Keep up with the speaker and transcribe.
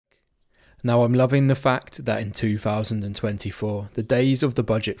Now I'm loving the fact that in 2024, the days of the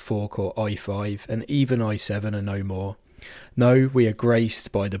budget 4-core i5 and even i7 are no more. No, we are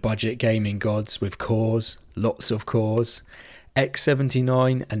graced by the budget gaming gods with cores, lots of cores.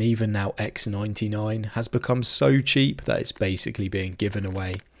 X79 and even now X99 has become so cheap that it's basically being given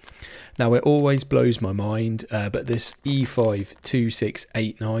away. Now it always blows my mind, but this E5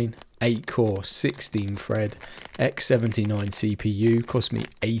 2689 8-core 16 thread X79 CPU cost me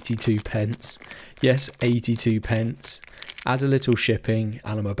 82 pence. Yes, 82 pence. Add a little shipping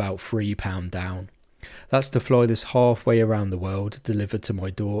and I'm about £3 down. That's to fly this halfway around the world, delivered to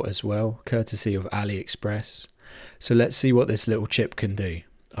my door as well, courtesy of AliExpress. So let's see what this little chip can do.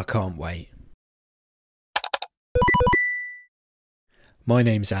 I can't wait. My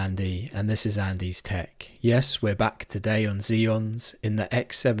name's Andy and this is Andy's Tech. Yes, we're back today on Xeons, in the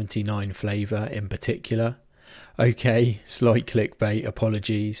X79 flavour in particular. Okay, slight clickbait,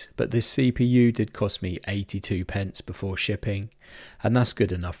 apologies, but this CPU did cost me 82 pence before shipping, and that's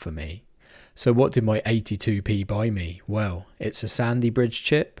good enough for me. So what did my 82p buy me? Well, it's a Sandy Bridge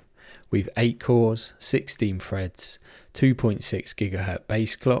chip with 8 cores, 16 threads, 2.6 GHz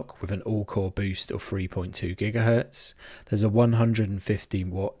base clock with an all-core boost of 3.2 GHz. There's a 150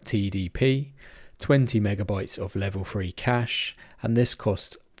 watt TDP, 20 megabytes of level 3 cache, and this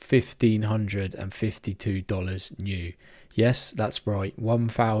cost $1,552 new. Yes, that's right,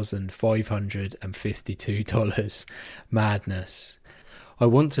 $1,552. Madness. I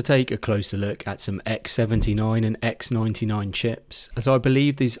want to take a closer look at some X79 and X99 chips, as I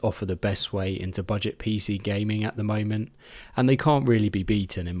believe these offer the best way into budget PC gaming at the moment, and they can't really be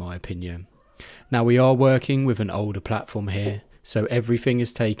beaten in my opinion. Now we are working with an older platform here, so everything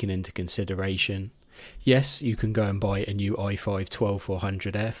is taken into consideration. Yes, you can go and buy a new i5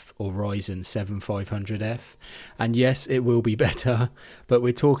 12400F or Ryzen 7 500F, and yes, it will be better, but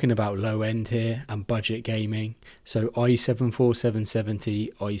we're talking about low end here and budget gaming, so i7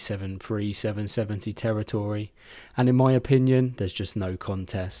 4770, i7 3770 territory, and in my opinion, there's just no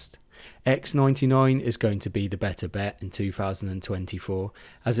contest. X99 is going to be the better bet in 2024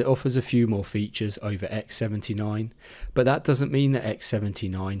 as it offers a few more features over X79, but that doesn't mean that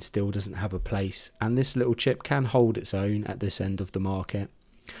X79 still doesn't have a place, and this little chip can hold its own at this end of the market.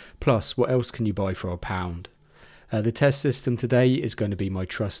 Plus, what else can you buy for £1? The test system today is going to be my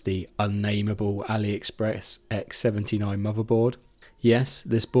trusty, unnameable AliExpress X79 motherboard. Yes,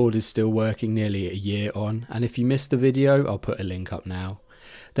 this board is still working nearly a year on, and if you missed the video, I'll put a link up now.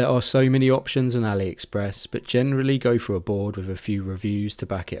 There are so many options on AliExpress, but generally go for a board with a few reviews to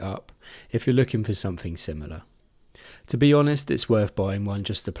back it up if you're looking for something similar. To be honest, it's worth buying one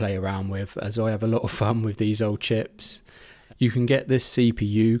just to play around with, as I have a lot of fun with these old chips. You can get this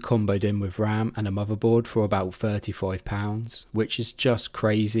CPU comboed in with RAM and a motherboard for about £35, which is just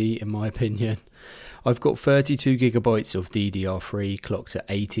crazy in my opinion. I've got 32 gigabytes of DDR3 clocked at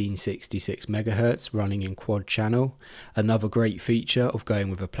 1866 MHz running in quad channel. Another great feature of going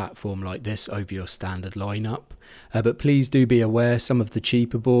with a platform like this over your standard lineup. But please do be aware some of the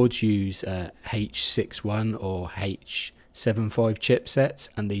cheaper boards use H61 or H75 chipsets,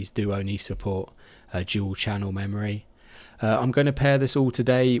 and these do only support dual channel memory. I'm going to pair this all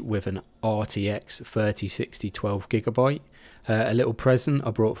today with an RTX 3060 12GB. A little present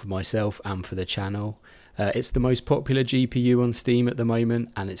I brought for myself and for the channel. It's the most popular GPU on Steam at the moment,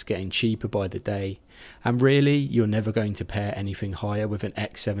 and it's getting cheaper by the day. And really, you're never going to pair anything higher with an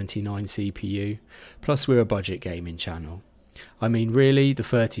X79 CPU. Plus, we're a budget gaming channel. I mean, really, the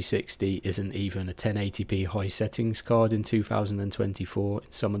 3060 isn't even a 1080p high settings card in 2024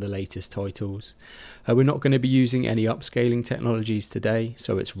 in some of the latest titles. We're not going to be using any upscaling technologies today,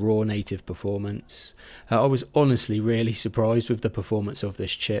 so it's raw native performance. I was honestly really surprised with the performance of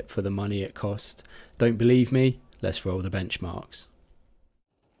this chip for the money it cost. Don't believe me? Let's roll the benchmarks.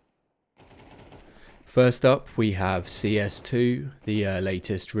 First up, we have CS2, the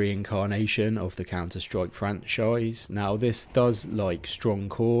latest reincarnation of the Counter-Strike franchise. Now this does like strong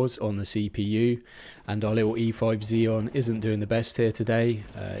cores on the CPU, and our little E5 Xeon isn't doing the best here today.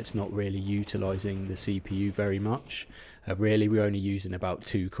 It's not really utilising the CPU very much. Really, we're only using about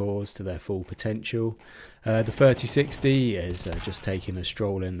 2 cores to their full potential. The 3060 is just taking a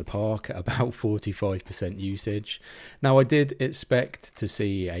stroll in the park at about 45% usage. Now I did expect to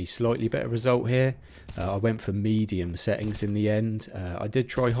see a slightly better result here. I went for medium settings in the end. I did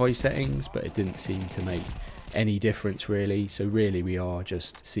try high settings, but it didn't seem to make any difference really, so really we are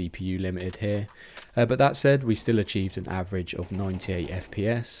just CPU limited here. But that said, we still achieved an average of 98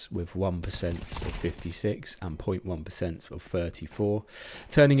 FPS with 1% of 56 and 0.1% of 34.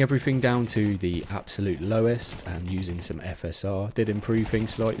 Turning everything down to the absolute lowest and using some FSR did improve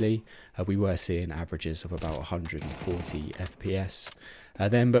things slightly. We were seeing averages of about 140 FPS.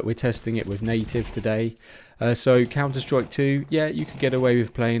 But we're testing it with native today. So Counter-Strike 2, yeah, you could get away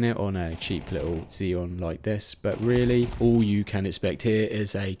with playing it on a cheap little Xeon like this, but really all you can expect here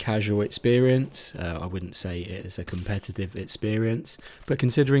is a casual experience. I wouldn't say it is a competitive experience, but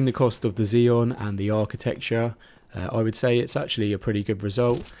considering the cost of the Xeon and the architecture, I would say it's actually a pretty good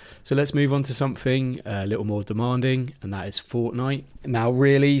result. So let's move on to something a little more demanding, and that is Fortnite. Now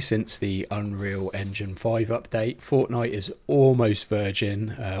really, since the Unreal Engine 5 update, Fortnite is almost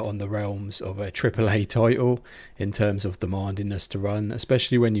virgin on the realms of a AAA title in terms of demandingness to run,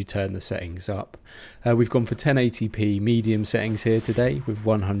 especially when you turn the settings up. We've gone for 1080p medium settings here today with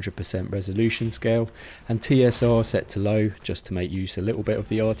 100% resolution scale and TSR set to low just to make use a little bit of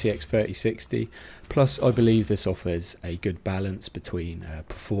the RTX 3060. Plus I believe this offers a good balance between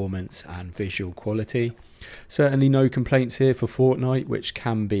performance and visual quality. Certainly no complaints here for Fortnite, which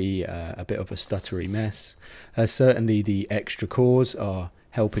can be a bit of a stuttery mess. Certainly the extra cores are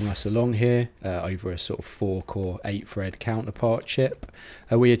helping us along here over a sort of 4-core 8-thread counterpart chip.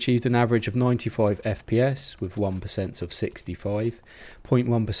 We achieved an average of 95 FPS with 1% of 65,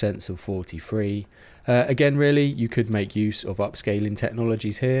 0.1% of 43. Again, really, you could make use of upscaling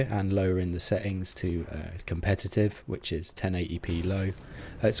technologies here and lowering the settings to competitive, which is 1080p low.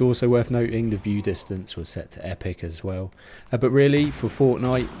 It's also worth noting the view distance was set to epic as well. But really, for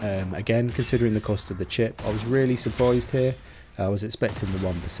Fortnite, again, considering the cost of the chip, I was really surprised here. I was expecting the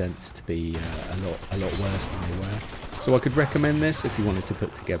 1% to be a lot worse than they were. So I could recommend this if you wanted to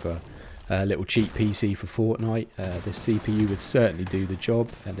put together a little cheap PC for Fortnite. This CPU would certainly do the job,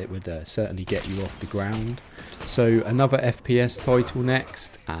 and it would certainly get you off the ground. So another FPS title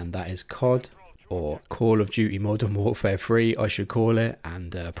next, and that is COD, or Call of Duty Modern Warfare 3 I should call it,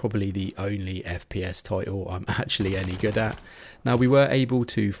 and probably the only FPS title I'm actually any good at. Now we were able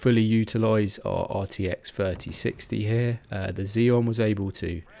to fully utilise our RTX 3060 here. The Xeon was able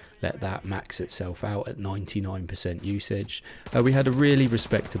to let that max itself out at 99% usage. We had a really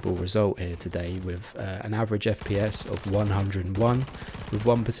respectable result here today with an average FPS of 101 with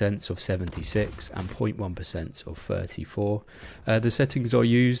 1% of 76 and 0.1% of 34. The settings I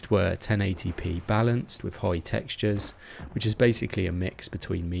used were 1080p balanced with high textures, which is basically a mix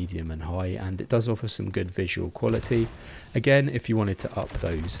between medium and high, and it does offer some good visual quality. Again, if you wanted to up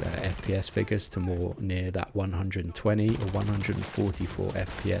those FPS figures to more near that 120 or 144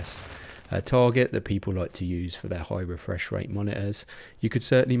 FPS target that people like to use for their high refresh rate monitors, you could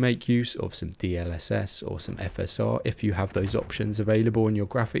certainly make use of some DLSS or some FSR if you have those options available on your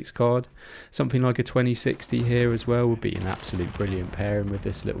graphics card. Something like a 2060 here as well would be an absolute brilliant pairing with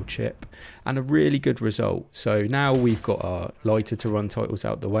this little chip, and a really good result. So now we've got our lighter to run titles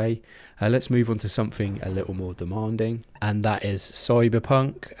out the way, let's move on to something a little more demanding, and that is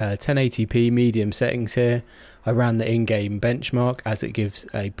Cyberpunk. 1080p medium settings here. I ran the in-game benchmark as it gives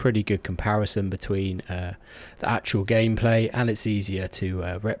a pretty good comparison between the actual gameplay, and it's easier to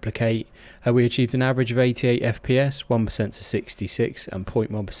replicate. We achieved an average of 88 FPS, 1% to 66 and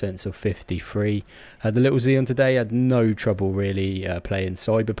 0.1% of 53. The little Xeon today had no trouble really playing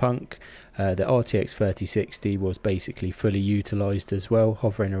Cyberpunk. The RTX 3060 was basically fully utilised as well,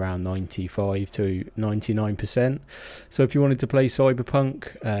 hovering around 95 to 99%. So if you wanted to play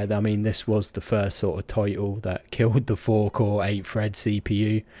Cyberpunk, I mean, this was the first sort of title that killed the 4-core 8-thread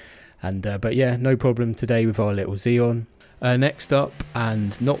CPU. And but yeah, no problem today with our little Xeon. Next up,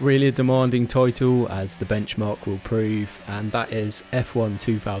 and not really a demanding title as the benchmark will prove, and that is F1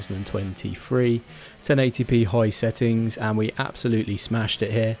 2023, 1080p high settings, and we absolutely smashed it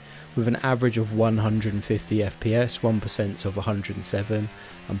here with an average of 150 FPS, 1% of 107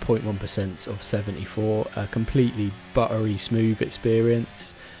 and 0.1% of 74. A completely buttery smooth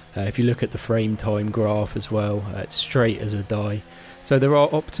experience. If you look at the frame time graph as well, it's straight as a die. So there are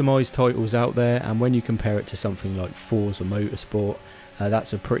optimised titles out there, and when you compare it to something like Forza Motorsport,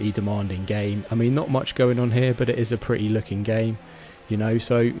 that's a pretty demanding game. I mean, not much going on here, but it is a pretty looking game, you know.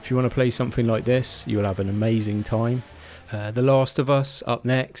 So if you want to play something like this, you'll have an amazing time. The Last of Us up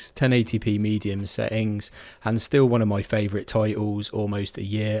next, 1080p medium settings, and still one of my favourite titles, almost a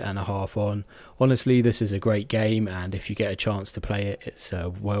year and a half on. Honestly, this is a great game, and if you get a chance to play it, it's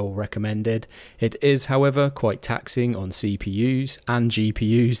well recommended. It is, however, quite taxing on CPUs and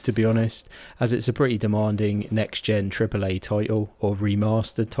GPUs, to be honest, as it's a pretty demanding next-gen AAA title, or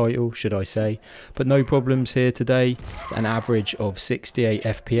remastered title, should I say. But no problems here today. An average of 68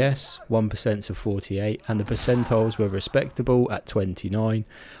 FPS, 1% to 48, and the percentiles were respectable at 29.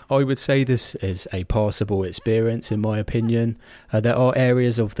 I would say this is a passable experience in my opinion. There are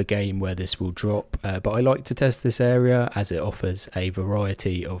areas of the game where this will drop, but I like to test this area as it offers a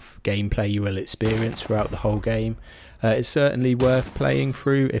variety of gameplay you will experience throughout the whole game. It's certainly worth playing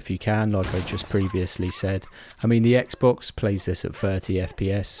through if you can, like I just previously said. I mean, the Xbox plays this at 30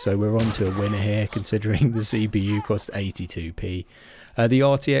 FPS, so we're on to a winner here considering the CPU cost 82p. The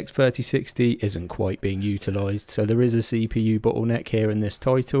RTX 3060 isn't quite being utilised, so there is a CPU bottleneck here in this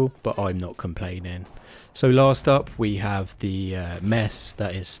title, but I'm not complaining. So last up we have the mess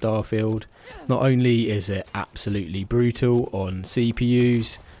that is Starfield. Not only is it absolutely brutal on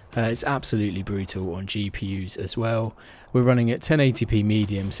CPUs, it's absolutely brutal on GPUs as well. We're running at 1080p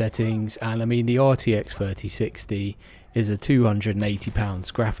medium settings, and I mean the RTX 3060 is a £280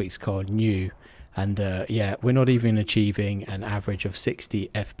 graphics card new. And yeah, we're not even achieving an average of 60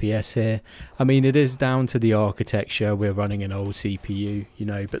 FPS here. I mean, it is down to the architecture. We're running an old CPU, you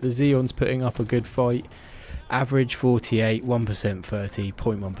know, but the Xeon's putting up a good fight. Average 48, 1% 30,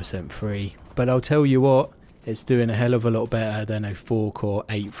 0.1% free. But I'll tell you what, it's doing a hell of a lot better than a 4-core,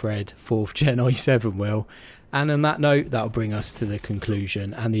 8-thread, 4th gen i7 will. And on that note, that'll bring us to the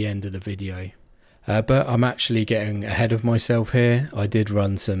conclusion and the end of the video. But I'm actually getting ahead of myself here. I did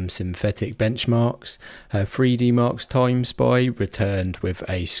run some synthetic benchmarks. 3D Mark's Time Spy returned with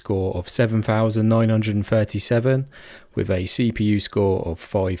a score of 7,937 with a CPU score of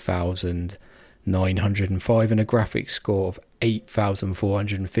 5,905 and a graphics score of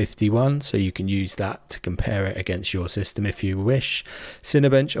 8,451, so you can use that to compare it against your system if you wish.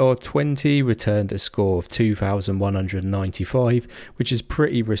 Cinebench R20 returned a score of 2,195, which is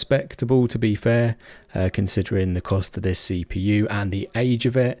pretty respectable to be fair, considering the cost of this CPU and the age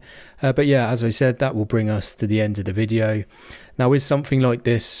of it. But yeah, as I said, that will bring us to the end of the video. Now, is something like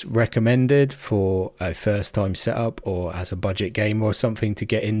this recommended for a first time setup or as a budget game or something to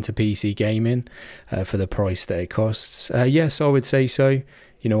get into PC gaming for the price that it costs? Yes, I would say so.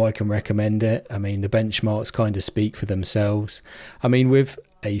 You know, I can recommend it. I mean, the benchmarks kind of speak for themselves. I mean, with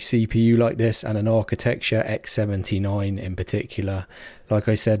a CPU like this and an architecture X79 in particular, like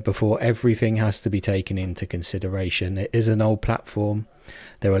I said before, everything has to be taken into consideration. It is an old platform.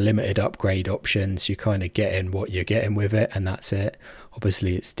 There are limited upgrade options. You're kind of getting what you're getting with it, and that's it.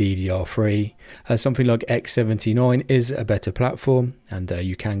 Obviously, it's DDR3. Something like X79 is a better platform, and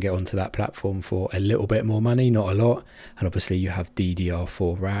you can get onto that platform for a little bit more money, not a lot. And obviously, you have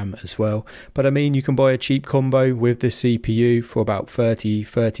DDR4 RAM as well. But I mean, you can buy a cheap combo with this CPU for about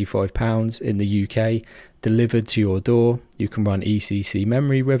 £30–35 in the UK. Delivered to your door. You can run ECC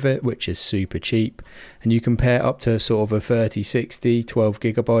memory with it, which is super cheap, and you can pair up to sort of a 3060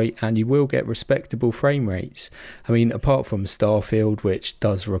 12GB and you will get respectable frame rates. I mean, apart from Starfield, which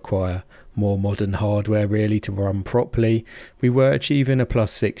does require more modern hardware really to run properly, we were achieving a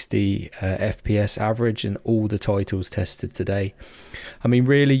plus 60 FPS average in all the titles tested today. I mean,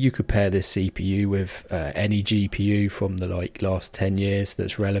 really, you could pair this CPU with any GPU from the last 10 years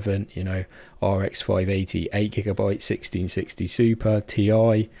that's relevant, you know, RX 580 8GB 1660 Super, Ti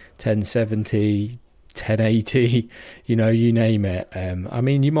 1070, 1080, you know, you name it. I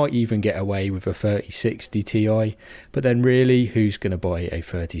mean, you might even get away with a 3060 Ti, but then really, who's going to buy a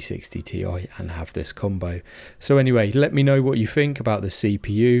 3060 Ti and have this combo? So anyway, let me know what you think about the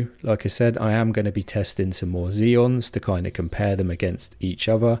CPU. Like I said, I am going to be testing some more Xeons to kind of compare them against each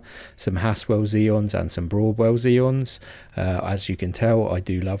other, some Haswell Xeons and some Broadwell Xeons. As you can tell, I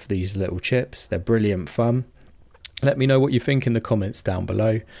do love these little chips. They're brilliant fun. Let me know what you think in the comments down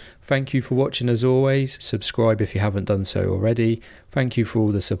below. Thank you for watching as always. Subscribe if you haven't done so already. Thank you for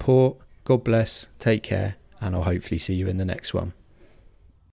all the support. God bless, take care, and I'll hopefully see you in the next one.